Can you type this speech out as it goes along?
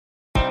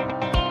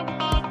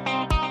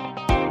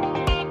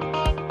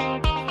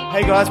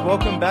Hey guys,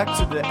 welcome back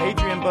to the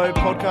Adrian Bow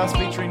podcast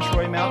featuring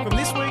Troy Malcolm.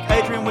 This week,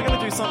 Adrian, we're going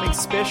to do something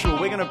special.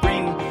 We're going to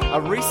bring a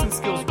recent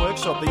skills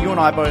workshop that you and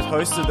I both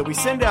hosted that we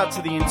send out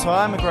to the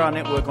entire McGrath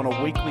network on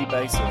a weekly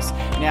basis.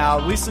 Now,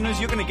 listeners,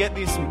 you're going to get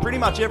this in pretty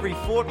much every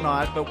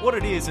fortnight, but what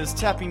it is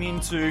tapping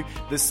into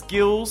the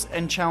skills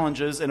and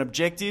challenges and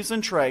objectives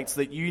and traits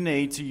that you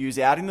need to use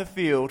out in the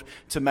field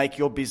to make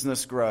your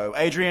business grow.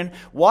 Adrian,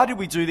 why did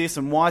we do this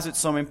and why is it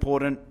so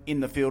important in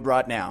the field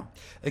right now?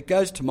 It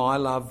goes to my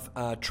love,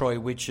 Troy,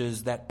 which is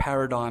that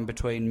paradigm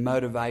between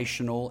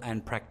motivational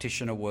and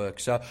practitioner work.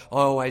 So I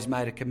always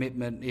made a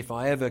commitment, if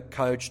I ever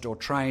coached or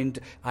trained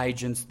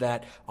agents,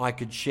 that I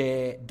could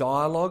share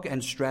dialogue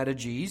and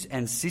strategies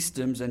and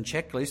systems and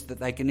checklists that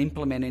they can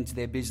implement into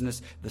their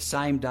business the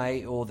same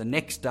day or the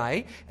next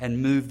day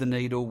and move the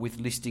needle with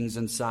listings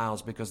and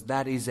sales, because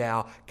that is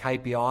our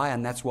KPI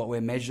and that's what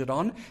we're measured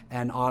on.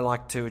 And I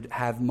like to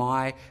have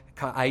my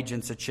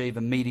agents achieve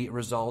immediate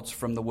results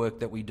from the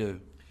work that we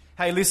do.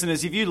 Hey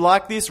listeners, if you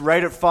like this,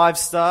 rate it 5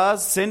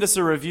 stars, send us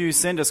a review,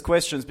 send us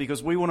questions,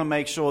 because we want to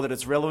make sure that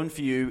it's relevant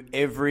for you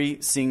every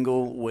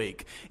single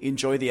week.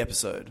 Enjoy the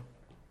episode.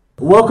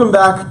 Welcome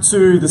back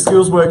to the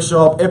Skills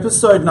Workshop,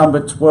 episode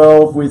number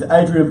 12 with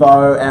Adrian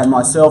Bow and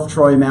myself,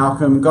 Troy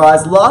Malcolm.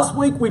 Guys, last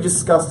week we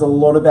discussed a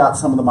lot about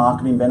some of the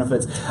marketing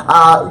benefits.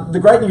 The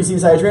great news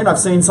is, Adrian, I've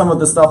seen some of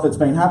the stuff that's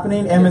been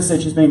happening. Emma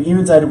said she's been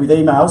inundated with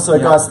emails, so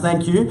guys,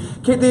 thank you.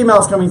 Keep the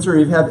emails coming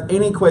through. If you have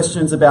any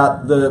questions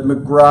about the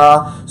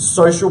McGrath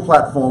social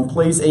platform,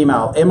 please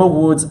email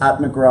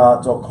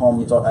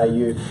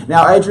emmawoods@mcgrath.com.au.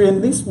 Now,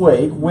 Adrian, this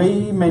week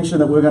we mentioned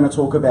that we're going to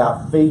talk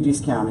about fee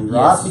discounting,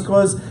 right? Yes.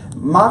 Because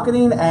marketing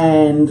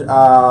and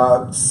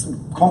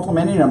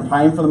complementing and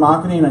paying for the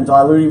marketing and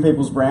diluting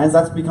people's brands,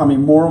 that's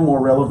becoming more and more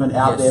relevant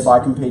out there by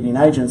competing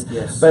agents.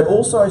 Yes. But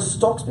also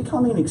stock's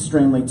becoming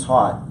extremely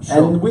tight. Sure.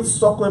 And with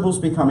stock levels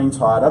becoming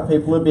tighter,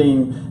 people are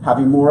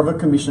having more of a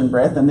commission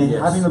breath and they're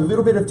having a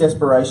little bit of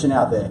desperation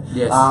out there.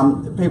 Yes.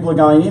 People are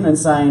going in and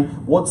saying,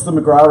 what's the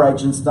McGrath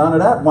agents done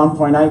it at?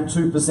 1.8,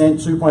 2%,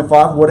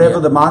 2.5, whatever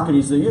the market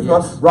is that you've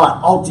got. Right,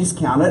 I'll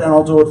discount it and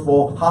I'll do it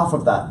for half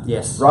of that.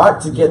 Yes. Right,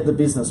 to get the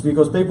business,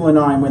 because people are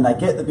knowing when they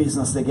get the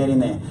business, they get in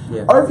there.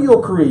 Yeah. Over your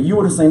career, you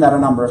would have seen that a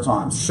number of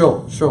times.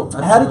 Sure.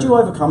 Absolutely. How did you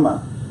overcome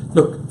that?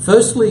 Look,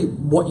 firstly,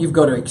 what you've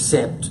got to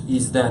accept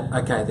is that,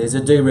 okay, there's a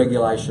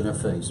deregulation of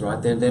fees,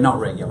 right? They're not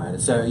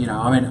regulated. So,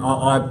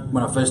 I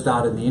when I first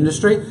started in the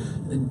industry,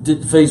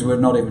 fees were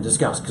not even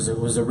discussed because it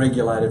was a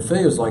regulated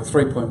fee. It was like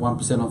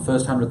 3.1% on the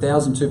first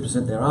 100,000,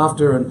 2%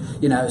 thereafter, and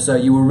so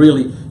you were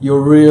really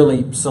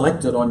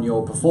selected on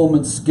your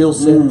performance, skill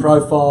set,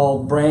 profile,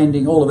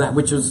 branding, all of that,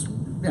 which was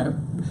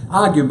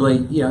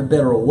arguably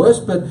better or worse,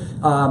 but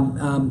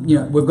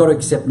we've got to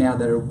accept now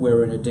that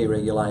we're in a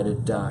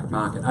deregulated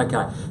market.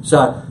 Okay,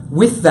 so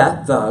with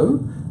that though,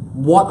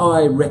 what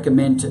I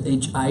recommend to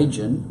each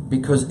agent,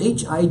 because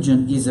each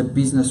agent is a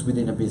business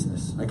within a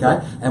business,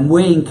 okay? And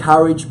we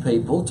encourage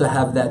people to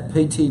have that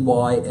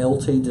PTY,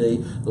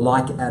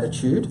 LTD-like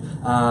attitude,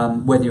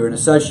 whether you're an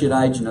associate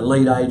agent, a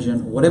lead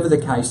agent, whatever the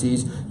case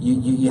is,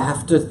 you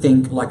have to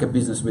think like a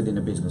business within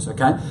a business,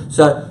 okay?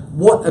 So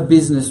what a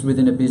business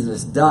within a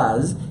business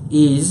does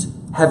is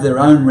have their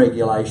own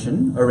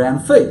regulation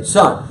around fees.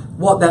 So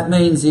what that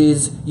means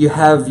is you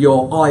have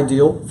your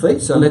ideal fee,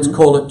 so let's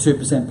call it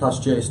 2% plus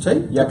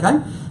GST,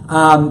 okay?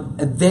 And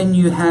then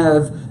you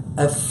have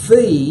a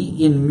fee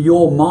in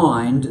your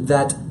mind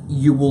that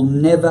you will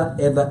never,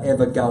 ever,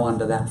 ever go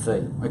under that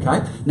fee,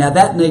 okay? Now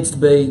that needs to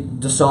be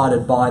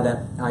decided by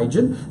that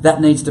agent.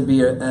 That needs to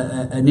be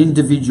an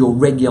individual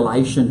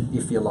regulation,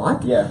 if you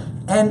like. Yeah.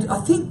 And I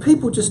think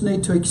people just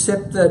need to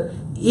accept that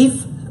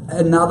if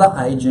another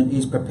agent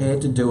is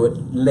prepared to do it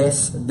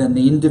less than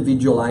the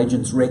individual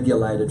agent's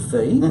regulated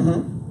fee,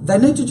 they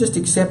need to just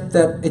accept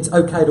that it's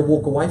okay to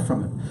walk away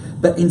from it.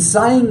 But in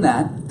saying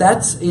that,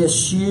 that's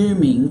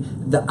assuming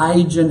the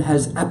agent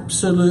has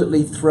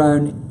absolutely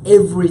thrown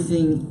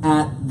everything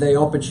at the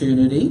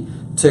opportunity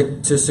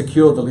to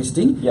secure the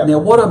listing. Yep. Now,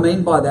 what I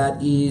mean by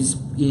that is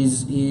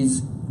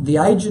the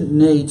agent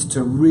needs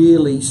to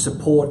really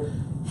support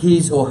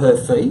his or her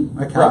fee,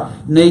 okay? Right.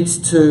 Needs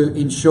to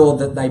ensure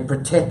that they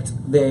protect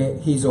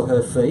his or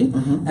her fee.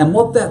 And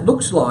what that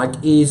looks like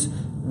is,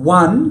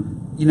 one,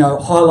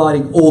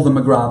 highlighting all the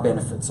McGrath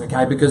benefits,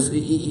 okay? Because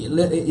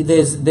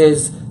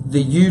there's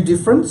the U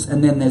difference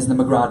and then there's the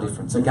McGrath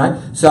difference, okay?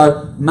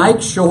 So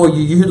make sure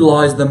you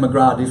utilise the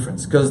McGrath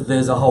difference because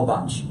there's a whole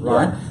bunch,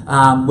 right?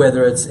 Yeah.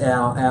 Whether it's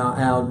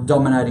our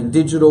dominating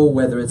digital,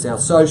 whether it's our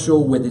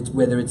social,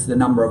 whether it's the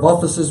number of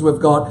offices we've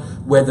got,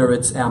 whether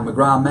it's our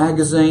McGrath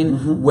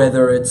magazine,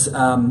 whether it's,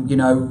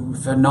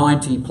 for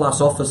 90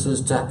 plus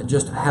offices to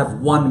just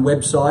have one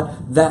website,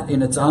 that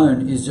in its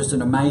own is just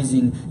an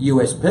amazing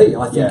USP,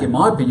 I think, in my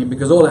my opinion,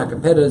 because all our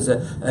competitors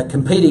are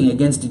competing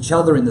against each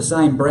other in the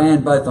same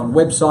brand, both on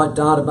website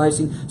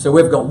databasing. So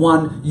we've got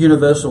one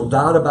universal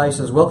database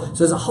as well. So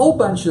there's a whole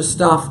bunch of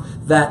stuff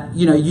that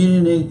you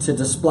need to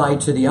display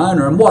to the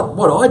owner. And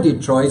what I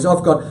did, Troy, is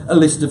I've got a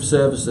list of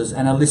services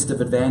and a list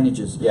of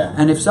advantages. Yeah.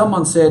 And if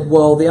someone said,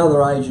 well, the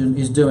other agent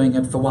is doing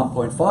it for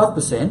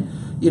 1.5%,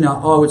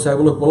 I would say,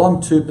 well, I'm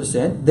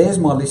 2%. There's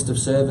my list of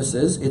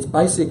services. It's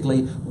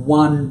basically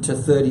 1 to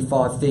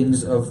 35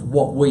 things of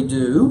what we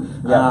do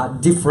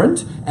different,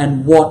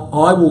 and what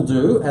I will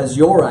do as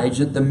your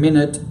agent the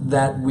minute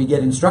that we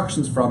get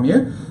instructions from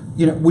you.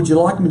 Would you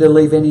like me to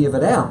leave any of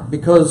it out?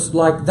 Because,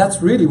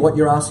 that's really what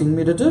you're asking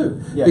me to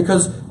do. Yeah.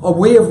 Because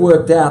we have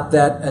worked out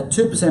that at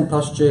 2%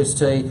 plus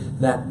GST,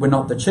 that we're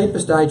not the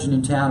cheapest agent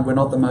in town, we're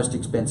not the most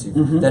expensive,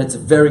 that it's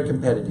very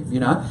competitive,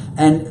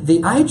 And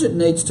the agent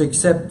needs to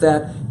accept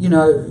that,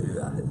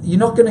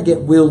 you're not going to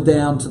get wheeled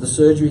down to the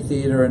surgery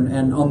theatre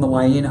and on the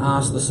way in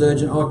ask the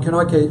surgeon, can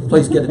I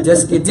please get a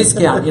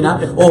discount,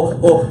 or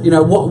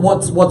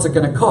what's it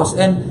going to cost?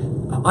 And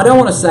I don't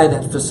want to say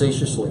that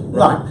facetiously,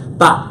 right? No.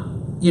 But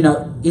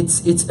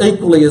it's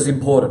equally as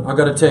important. I've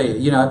got to tell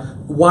you,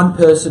 one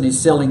person is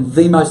selling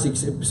the most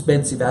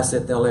expensive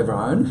asset they'll ever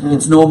own.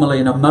 It's normally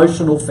an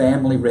emotional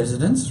family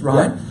residence,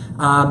 right?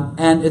 Yeah.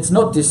 And it's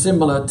not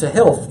dissimilar to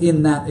health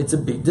in that it's a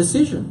big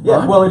decision. Yeah,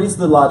 right? well, it is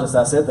the largest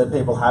asset that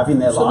people have in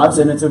their lives,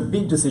 and it's a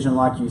big decision,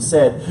 like you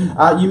said.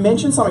 You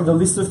mentioned something, the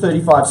list of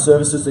 35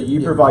 services that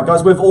you provide.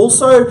 Guys, we've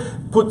also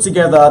put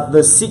together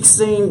the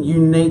 16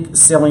 unique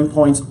selling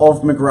points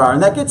of McGrath,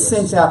 and that gets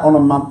sent out on a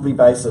monthly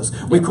basis.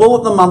 We call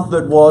it the month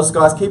that was.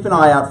 Guys, keep an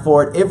eye out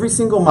for it every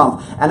single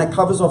month, and it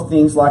covers off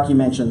things like you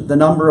mentioned, the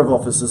number of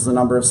offices, the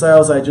number of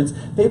sales agents,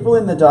 people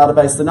in the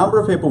database, the number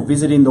of people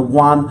visiting the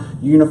one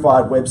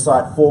unified website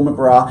for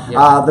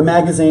McGrath, the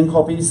magazine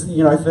copies,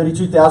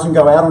 32,000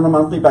 go out on a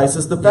monthly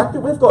basis. The fact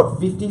that we've got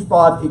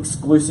 55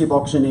 exclusive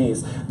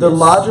auctioneers, the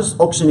largest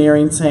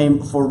auctioneering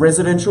team for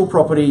residential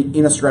property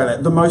in Australia,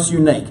 the most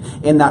unique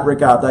in that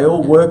regard. They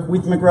all work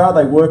with McGrath,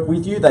 they work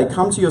with you, they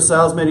come to your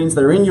sales meetings,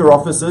 they're in your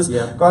offices.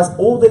 Guys,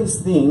 all these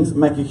things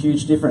make a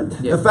huge difference.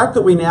 The fact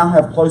that we now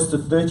have close to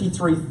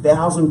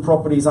 33,000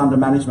 properties under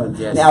management.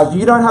 Now, if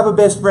you don't have a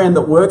best friend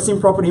that works in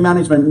property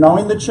management,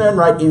 knowing the churn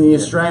rate in the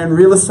Australian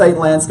real estate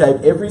landscape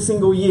every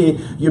single year,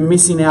 you're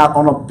missing out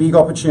on a big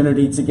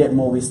opportunity to get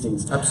more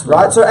listings. Absolutely.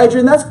 Right? So,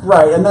 Adrian, that's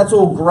great, and that's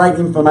all great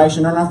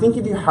information. And I think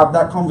if you have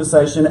that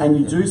conversation and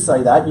you do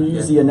say that, you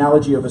use the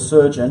analogy of a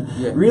surgeon,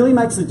 it really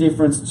makes a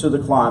difference to the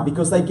client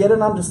because they get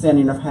an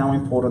understanding of how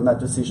important that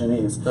decision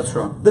is. That's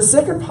right. The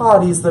second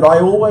part is that I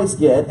always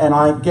get, and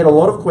I get a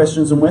lot of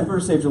questions, and we've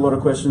received a lot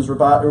of questions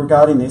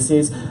regarding this,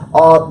 is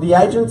the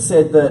agent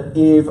said that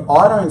if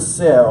I don't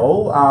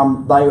sell,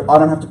 I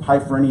don't have to pay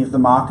for any of the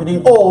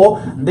marketing,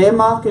 or their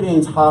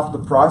marketing's half the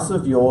price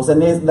of yours,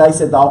 and they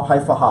said they'll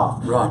pay for half.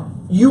 Right.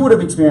 You would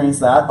have experienced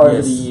that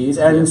over the years,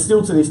 and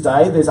still to this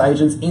day, there's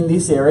agents in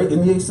this area,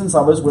 in the eastern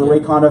suburbs, where we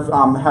kind of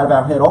have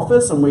our head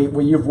office, and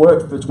where you've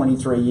worked for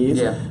 23 years.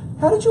 Yeah.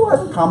 How did you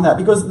overcome that?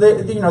 Because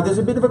there's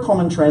a bit of a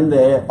common trend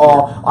there.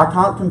 I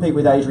can't compete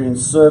with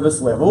Adrian's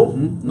service level,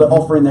 the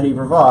offering that he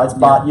provides,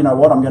 but you know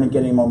what? I'm going to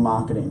get him on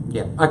marketing.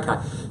 Yeah. Okay.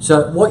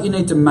 So what you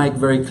need to make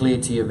very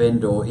clear to your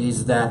vendor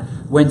is that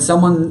when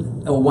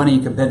someone or one of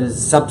your competitors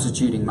is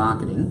substituting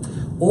marketing,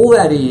 all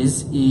that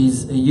is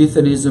a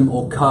euphemism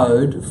or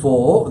code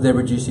for they're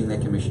reducing their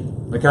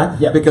commission. Okay?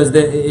 Yep. Because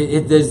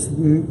there's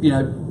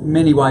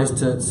many ways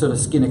to sort of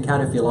skin a cat,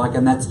 if you like,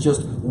 and that's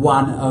just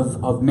one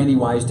of many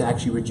ways to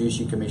actually reduce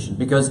your commission.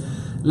 Because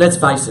let's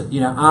face it,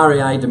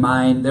 REA,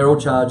 Domain, they're all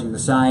charging the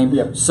same.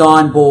 Yep.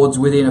 Signboards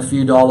within a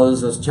few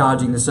dollars is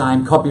charging the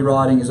same.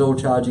 Copywriting is all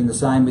charging the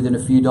same within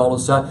a few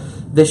dollars. So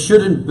there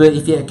shouldn't be,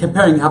 if you're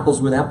comparing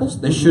apples with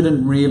apples, there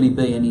shouldn't really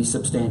be any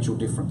substantial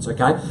difference,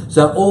 okay?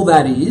 So all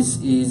that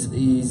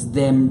is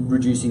them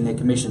reducing their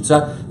commission.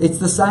 So it's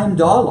the same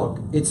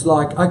dialogue. It's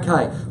like,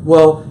 okay,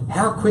 well,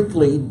 how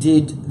quickly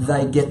did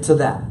they get to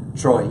that?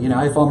 Troy,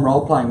 if I'm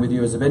role playing with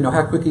you as a vendor,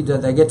 how quickly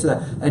did they get to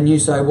that? And you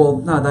say, well,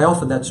 no, they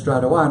offered that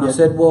straight away. And I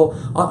said, well,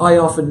 I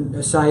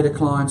often say to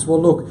clients,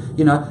 well, look,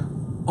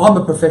 I'm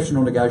a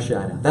professional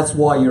negotiator. That's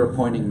why you're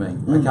appointing me,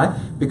 okay?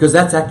 Because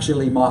that's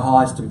actually my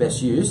highest and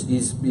best use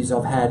is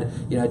I've had,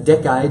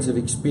 decades of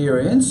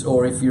experience,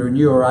 or if you're a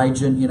newer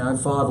agent,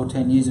 5 or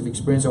 10 years of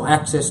experience, or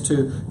access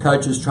to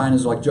coaches,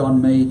 trainers like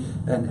John, me,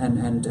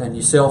 and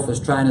yourself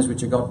as trainers,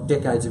 which have got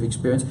decades of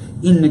experience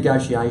in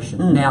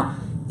negotiation. Now,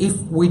 if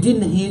we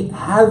didn't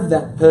have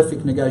that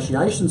perfect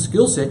negotiation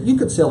skill set, you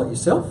could sell it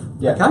yourself,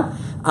 okay?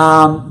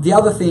 The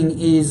other thing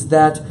is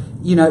that,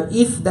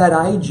 if that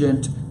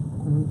agent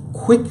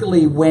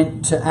quickly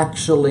went to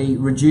actually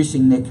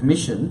reducing their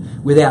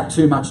commission without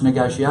too much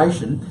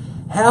negotiation,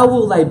 how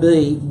will they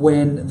be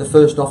when the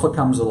first offer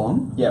comes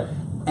along? Yep.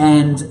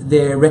 and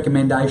their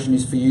recommendation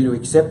is for you to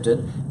accept it,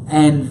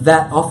 and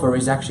that offer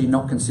is actually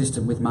not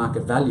consistent with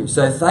market value.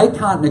 So if they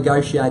can't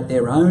negotiate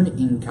their own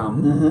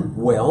income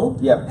well,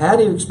 how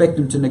do you expect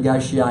them to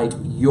negotiate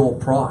your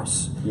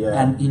price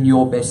and in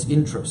your best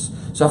interest?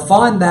 So I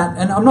find that,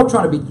 and I'm not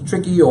trying to be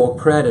tricky or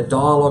create a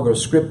dialogue or a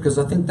script, because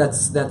I think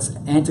that's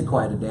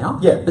antiquated now.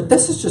 But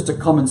this is just a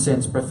common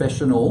sense,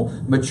 professional,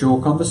 mature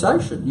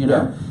conversation, you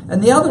know.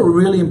 And the other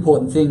really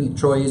important thing,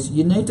 Troy, is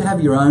you need to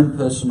have your own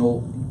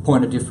personal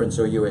point of difference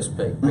or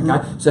USP.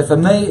 Okay, so for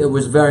me, it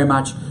was very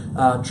much,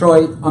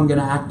 Troy, I'm going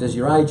to act as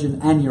your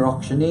agent and your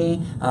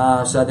auctioneer.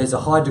 So there's a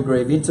high degree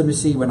of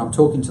intimacy when I'm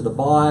talking to the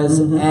buyers,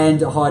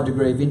 and a high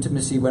degree of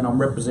intimacy when I'm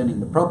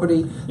representing the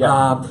property.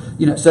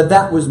 You know, so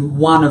that was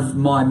one of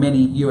my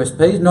many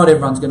USPs. Not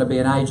everyone's going to be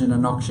an agent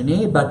and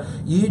auctioneer, but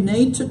you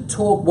need to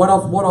talk. What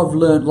I've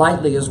learned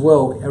lately as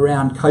well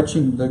around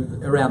coaching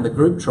around the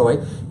group,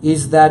 Troy,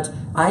 is that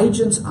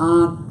agents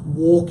aren't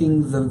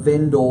walking the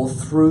vendor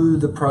through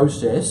the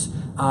process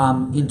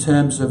in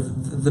terms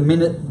of the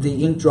minute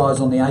the ink dries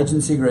on the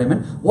agency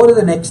agreement, what are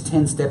the next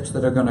 10 steps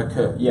that are going to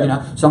occur? You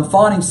know, so I'm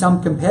finding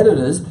some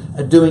competitors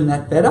are doing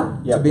that better,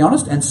 to be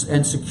honest,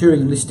 and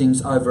securing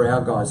listings over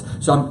our guys.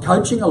 So I'm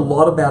coaching a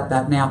lot about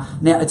that now.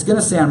 Now, it's going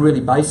to sound really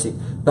basic,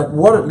 but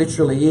what it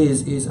literally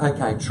is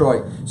okay,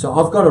 Troy, so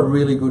I've got a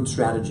really good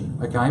strategy,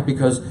 okay,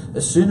 because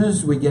as soon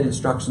as we get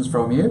instructions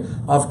from you,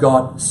 I've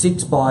got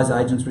 6 buyers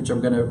agents which we're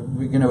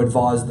going to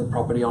advise the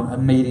property on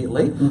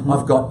immediately.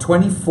 I've got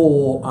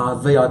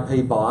 24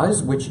 VIP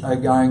buyers which are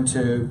going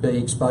to be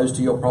exposed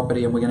to your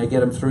property, and we're going to get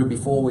them through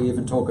before we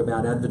even talk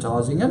about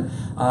advertising it.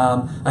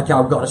 Okay,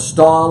 I've got a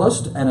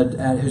stylist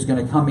and who's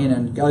going to come in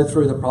and go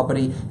through the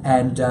property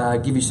and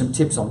give you some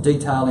tips on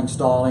detailing,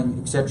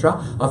 styling,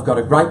 etc. I've got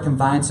a great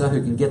conveyancer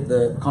who can get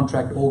the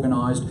contract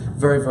organised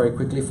very, very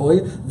quickly for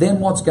you. Then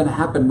what's going to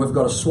happen, we've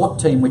got a SWAT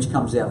team which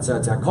comes out. So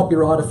it's our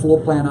copywriter, floor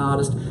plan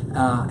artist,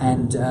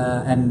 and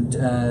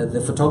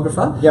the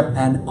photographer.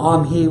 And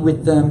I'm here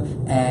with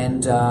them,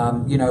 and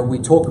you know, we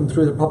talk them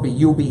through the property.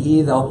 You'll be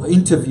here. They'll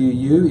interview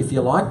you, if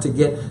you like, to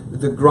get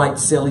the great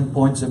selling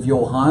points of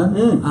your home.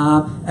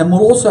 And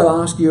we'll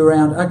also ask you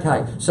around,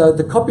 okay, so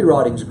the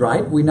copywriting's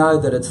great. We know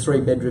that it's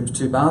 3 bedrooms,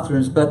 2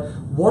 bathrooms, but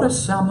what are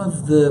some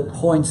of the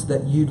points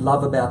that you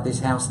love about this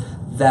house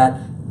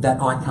that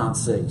I can't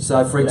see?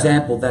 So, for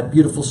example, that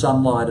beautiful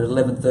sunlight at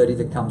 11:30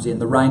 that comes in,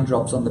 the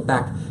raindrops on the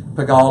back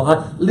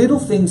pergola, little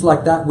things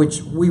like that,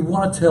 which we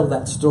want to tell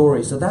that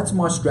story. So that's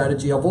my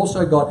strategy. I've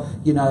also got,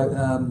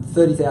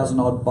 30,000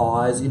 odd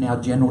buyers in our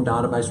general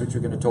database, which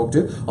we're going to talk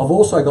to. I've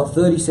also got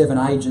 37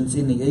 agents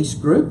in the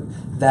East Group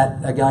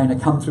that are going to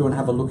come through and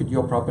have a look at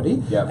your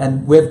property.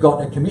 And we've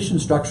got a commission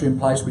structure in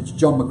place, which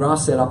John McGrath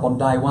set up on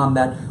day one,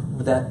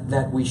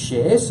 that we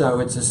share,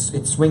 so it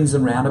swings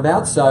and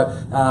roundabouts. So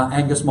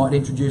Angus might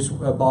introduce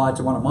a buyer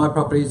to one of my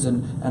properties,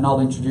 and I'll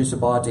introduce a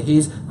buyer to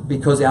his,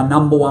 because our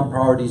number one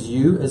priority is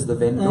you as the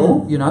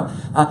vendor. You know,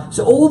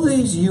 so all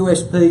these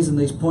USPs and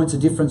these points of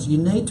difference you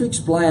need to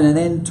explain, and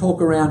then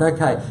talk around.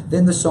 Okay,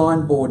 then the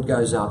signboard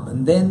goes up,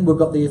 and then we've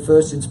got the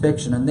first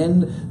inspection, and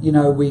then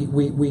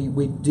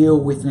we deal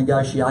with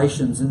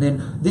negotiations, and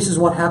then this is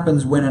what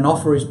happens when an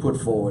offer is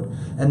put forward,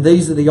 and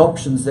these are the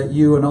options that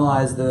you and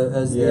I as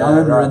the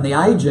owner and the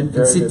agent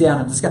can sit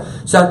down and discuss.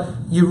 So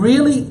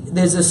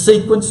there's a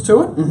sequence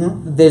to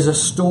it, there's a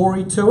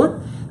story to it,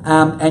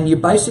 and you're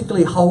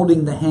basically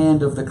holding the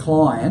hand of the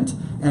client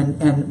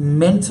and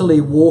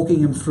mentally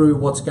walking them through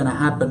what's going to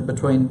happen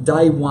between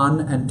day 1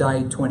 and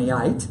day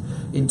 28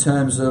 in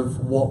terms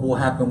of what will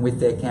happen with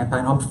their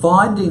campaign. I'm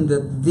finding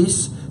that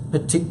this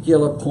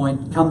particular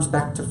point comes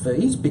back to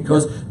fees,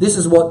 because this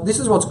is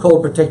what's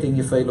called protecting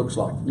your fee looks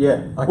like.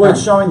 Okay. Well,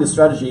 it's showing the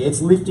strategy.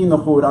 It's lifting the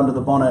hood under the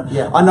bonnet.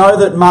 I know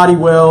that Marty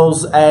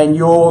Wells and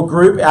your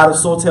group out of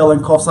Sawtell and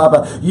Coffs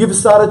Harbour, you've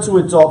started to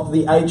adopt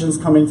the agents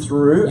coming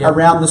through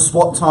around the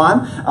SWAT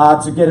time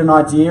to get an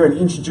idea and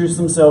introduce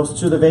themselves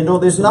to the vendor.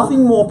 There's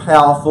nothing more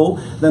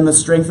powerful than the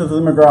strength of the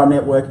McGrath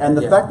network, and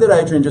the fact that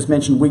Adrian just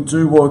mentioned we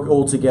do work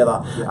all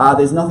together.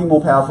 There's nothing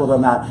more powerful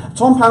than that.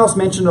 Tom Panos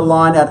mentioned a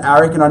line at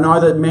ARIC, and I know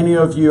that many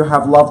of you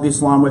have loved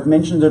this line. We've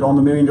mentioned it on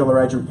the $1 Million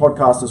Agent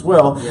podcast as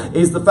well,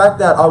 is the fact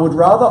that I would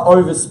rather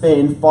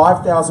overspend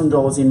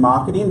 $5,000 in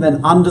marketing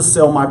than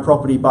undersell my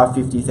property by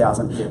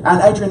 $50,000.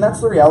 And Adrian,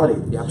 that's the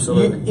reality.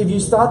 Absolutely. If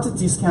you start to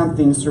discount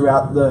things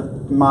throughout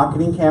the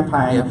marketing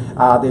campaign,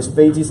 there's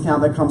fee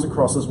discount that comes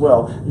across as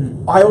well.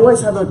 I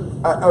always have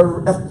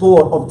a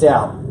thought of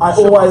doubt. I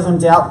always am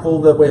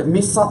doubtful that we've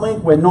missed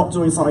something, we're not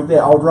doing something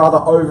there. I would rather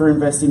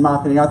overinvest in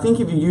marketing. I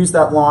think if you use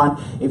that line,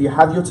 if you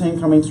have your team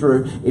coming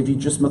through, if you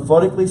just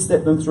methodically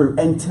step them through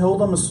and tell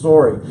them a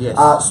story.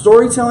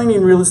 Storytelling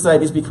in real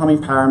estate is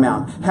becoming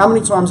paramount. How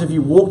many times have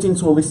you walked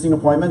into a listing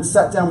appointment,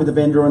 sat down with the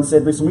vendor and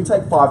said, listen, we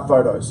take 5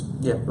 photos,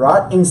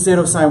 right? Instead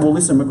of saying, well,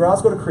 listen,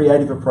 McGrath's got a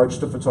creative approach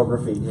to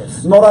photography.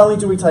 Not only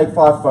do we take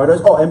 5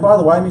 photos. Oh, and by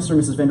the way, Mr.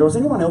 and Mrs. Vendor, has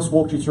anyone else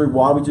walked you through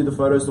why we do the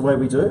photos the way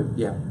we do?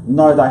 Yeah.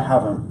 No, they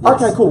haven't.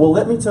 Yes. Okay, cool. Well,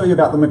 let me tell you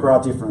about the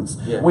McGrath difference.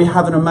 Yeah. We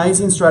have an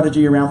amazing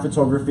strategy around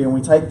photography, and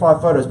we take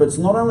 5 photos, but it's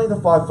not only the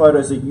 5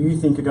 photos that you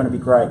think are going to be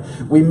great.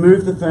 We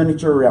move the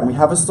furniture around. We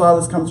have a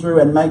stylist come through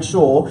and make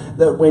sure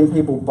that when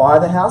people buy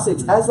the house,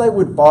 it's as they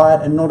would buy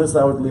it and not as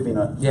they would live in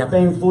it. Yeah.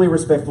 Being fully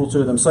respectful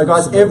to them. So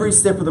guys, every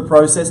step of the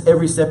process,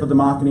 every step of the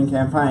marketing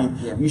campaign,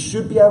 you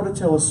should be able to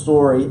tell a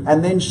story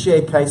and then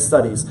share case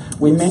studies.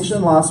 We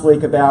mentioned last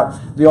week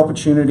about the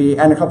opportunity,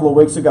 and a couple of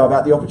weeks ago,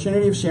 about the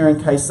opportunity of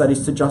sharing case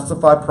studies to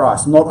justify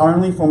price, not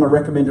only from a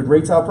recommended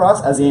retail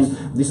price, as in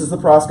this is the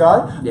price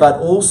guide, but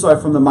also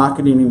from the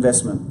marketing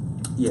investment.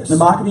 Yes. The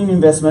marketing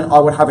investment, I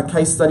would have a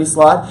case study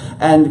slide,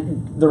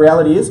 and the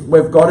reality is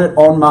we've got it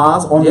on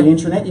Mars, on the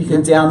intranet. You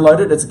can download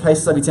it. It's a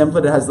case study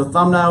template. It has the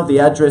thumbnail, the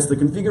address, the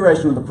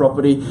configuration of the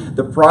property,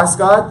 the price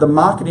guide, the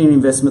marketing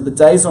investment, the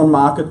days on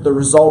market, the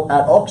result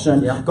at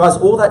auction. Guys,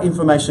 all that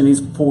information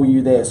is for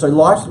you there. So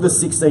like the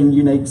 16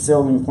 unique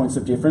selling points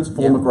of difference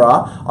for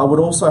McGrath, I would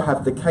also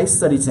have the case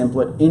study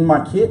template in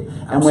my kit.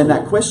 And when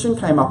that question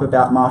came up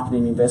about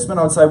marketing investment,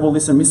 I'd say, well,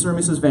 listen, Mr. and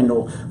Mrs.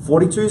 Vendor,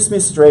 42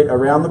 Smith Street,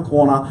 around the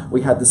corner,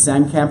 we had the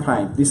same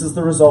campaign. This is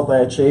the result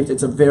they achieved.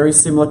 It's a very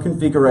similar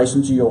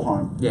configuration to your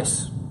home.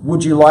 Yes.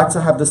 Would you like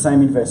to have the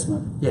same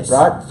investment? Yes.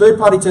 Right?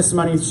 Third-party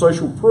testimony,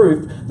 social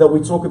proof that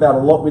we talk about a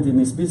lot within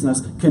this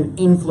business can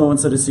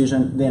influence a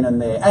decision then and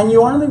there. And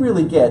you only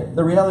really get,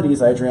 the reality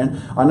is,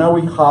 Adrian, I know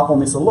we harp on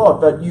this a lot,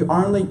 but you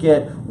only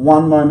get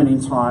one moment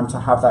in time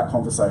to have that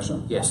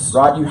conversation. Yes.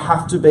 Right? You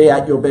have to be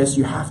at your best.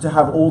 You have to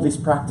have all this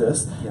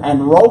practice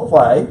and role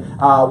play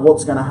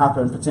what's going to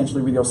happen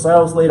potentially with your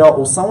sales leader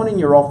or someone in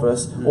your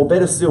office, or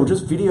better still,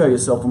 just video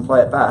yourself and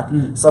play it back.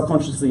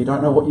 Subconsciously, you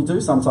don't know what you do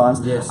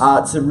sometimes,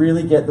 to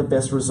really get the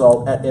best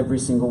result at every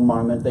single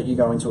moment that you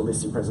go into a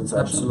listing presentation.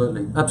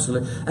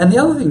 Absolutely. And the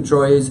other thing,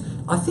 Troy, is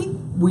I think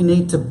we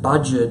need to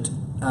budget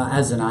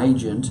as an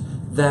agent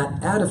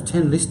that out of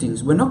 10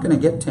 listings, we're not going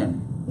to get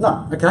 10.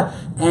 No. Okay?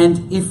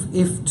 And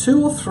if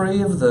 2 or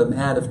 3 of them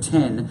out of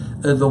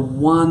 10 are the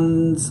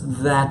ones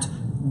that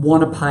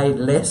want to pay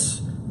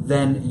less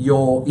than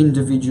your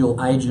individual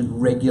agent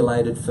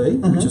regulated fee,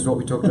 which is what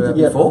we talked about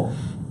before,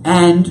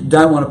 and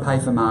don't want to pay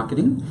for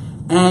marketing,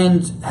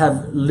 and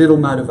have little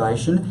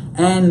motivation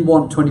and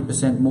want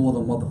 20% more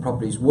than what the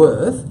property's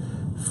worth,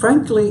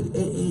 frankly,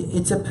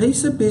 it's a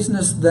piece of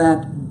business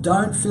that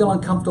don't feel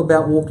uncomfortable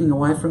about walking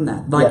away from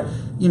that.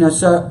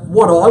 So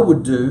what I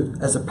would do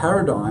as a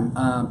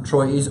paradigm,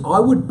 Troy, is I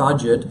would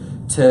budget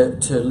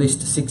to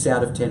list 6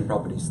 out of 10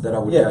 properties that I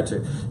would go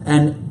to.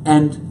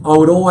 And I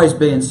would always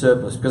be in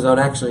surplus because I'd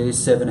actually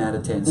list 7 out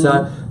of 10.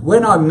 So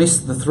when I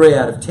missed the 3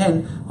 out of 10,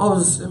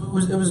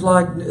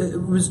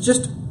 it was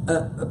just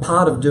a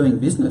part of doing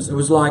business. It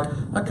was like,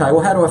 okay,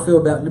 well, how do I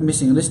feel about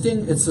missing a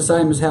listing? It's the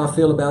same as how I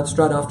feel about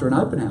straight after an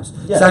open house.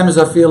 Same as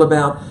I feel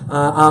about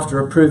after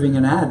approving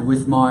an ad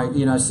with my,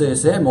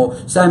 CSM,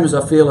 or same as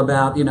I feel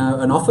about,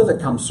 an offer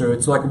that comes through.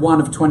 It's like one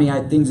of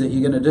 28 things that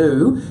you're going to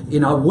do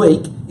in a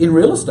week in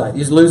real estate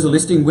is lose a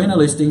listing, win a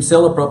listing,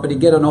 sell a property,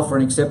 get an offer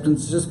and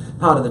acceptance. It's just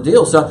part of the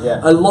deal. So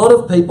a lot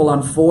of people,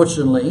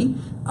 unfortunately,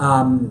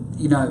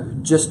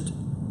 just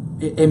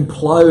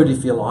implode,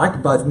 if you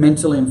like, both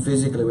mentally and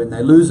physically when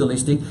they lose a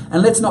listing.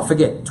 And let's not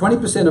forget,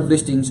 20% of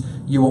listings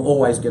you were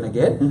always going to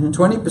get,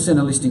 20%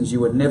 of listings you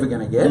were never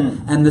going to get,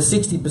 and the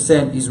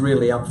 60% is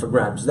really up for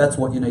grabs. That's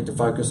what you need to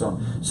focus on.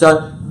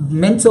 So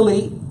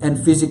mentally and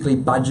physically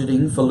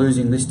budgeting for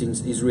losing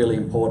listings is really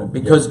important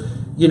because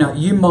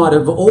you might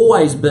have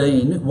always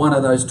been one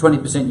of those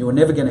 20% you were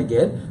never going to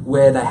get,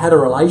 where they had a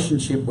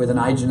relationship with an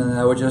agent and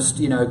they were just,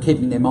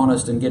 keeping them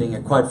honest and getting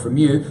a quote from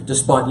you,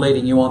 despite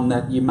leading you on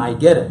that you may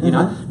get it.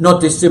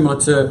 Not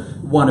dissimilar to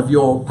one of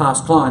your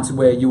past clients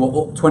where you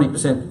were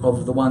 20%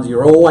 of the ones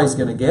you're always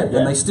going to get,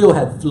 and they still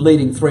had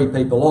leading 3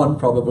 people on,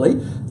 probably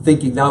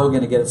thinking they were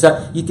going to get it. So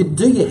you could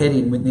do your head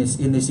in with this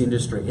in this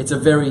industry. It's a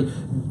very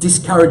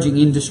discouraging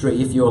industry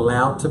if you're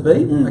allowed to be.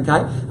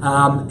 Okay,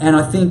 and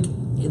I think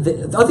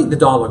the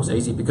dialogue's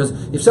easy because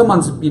if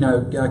someone's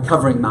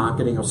covering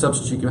marketing or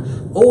substituting,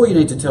 all you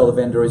need to tell the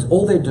vendor is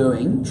all they're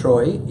doing,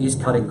 Troy, is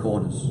cutting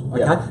corners.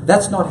 Okay,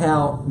 that's not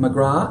how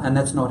McGrath and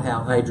that's not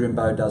how Adrian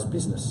Bowe does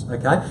business.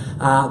 Okay,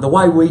 the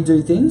way we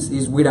do things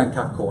is we don't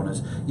cut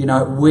corners.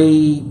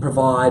 We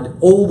provide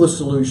all the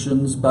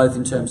solutions, both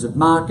in terms of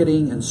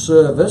marketing and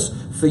service,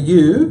 for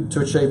you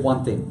to achieve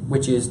one thing,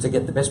 which is to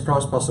get the best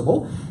price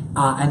possible,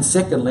 and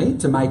secondly,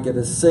 to make it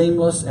as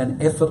seamless and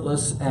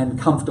effortless and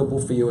comfortable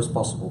for you as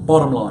possible.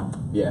 Bottom line.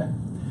 Yeah.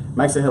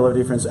 Makes a hell of a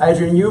difference.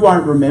 Adrian, you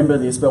won't remember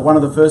this, but one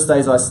of the first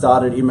days I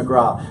started in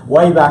McGrath,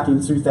 way back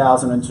in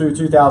 2002,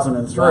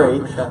 2003,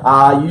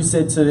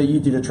 you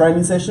did a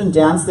training session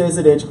downstairs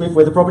at Edgecliff,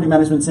 where the property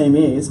management team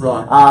is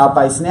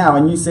based now,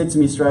 and you said to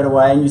me straight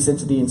away, and you said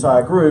to the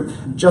entire group,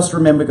 just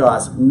remember,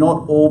 guys,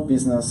 not all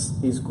business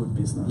is good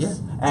business. Yeah,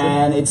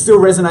 and it still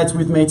resonates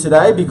with me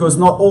today because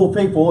not all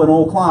people and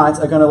all clients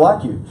are going to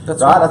like you.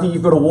 That's right. I think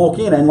you've got to walk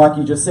in, and like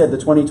you just said, the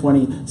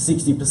 20-20,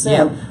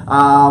 60%.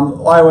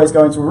 I always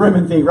go into a room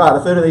and think, right, a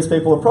third of these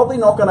people are probably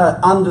not going to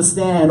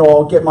understand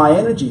or get my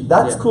energy.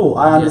 That's cool.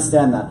 I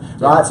understand that,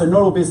 right? So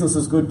not all business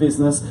is good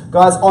business.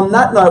 Guys, on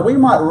that note, we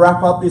might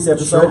wrap up this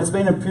episode. It's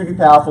been a pretty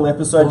powerful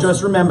episode. Awesome.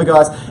 Just remember,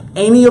 guys,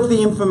 any of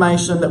the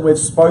information that we've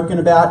spoken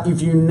about,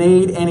 if you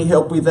need any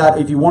help with that,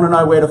 if you want to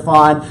know where to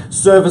find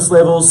service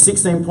levels,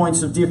 16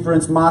 points of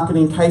difference,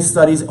 marketing, case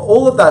studies,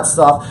 all of that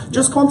stuff,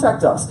 just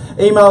contact us.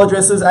 Email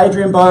addresses,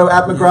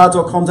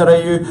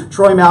 adrianbow@mcgrath.com.au,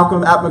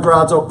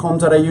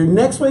 troymalcolm@mcgrath.com.au.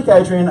 Next week,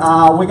 Adrian,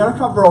 we're going to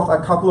cover off a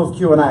couple of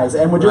Q&As,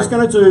 and we're just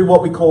going to do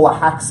what we call a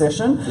hack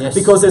session,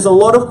 because there's a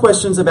lot of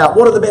questions about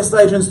what are the best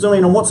agents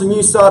doing and what's a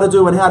new starter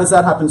do and how does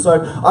that happen.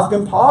 So I've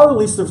compiled a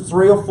list of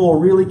 3 or 4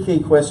 really key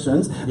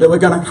questions that we're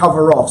going to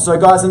cover off. So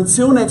guys,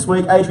 until next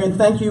week, Adrian,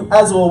 thank you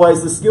as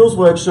always. The Skills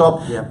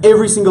Workshop,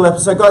 every single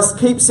episode. Guys,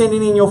 keep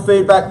sending in your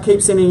feedback,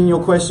 keep sending in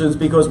your questions,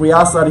 because we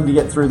are starting to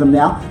get through them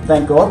now.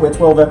 Thank God, we're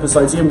 12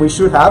 episodes in, we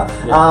should have.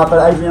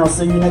 But Adrian, I'll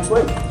see you next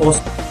week.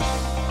 Awesome.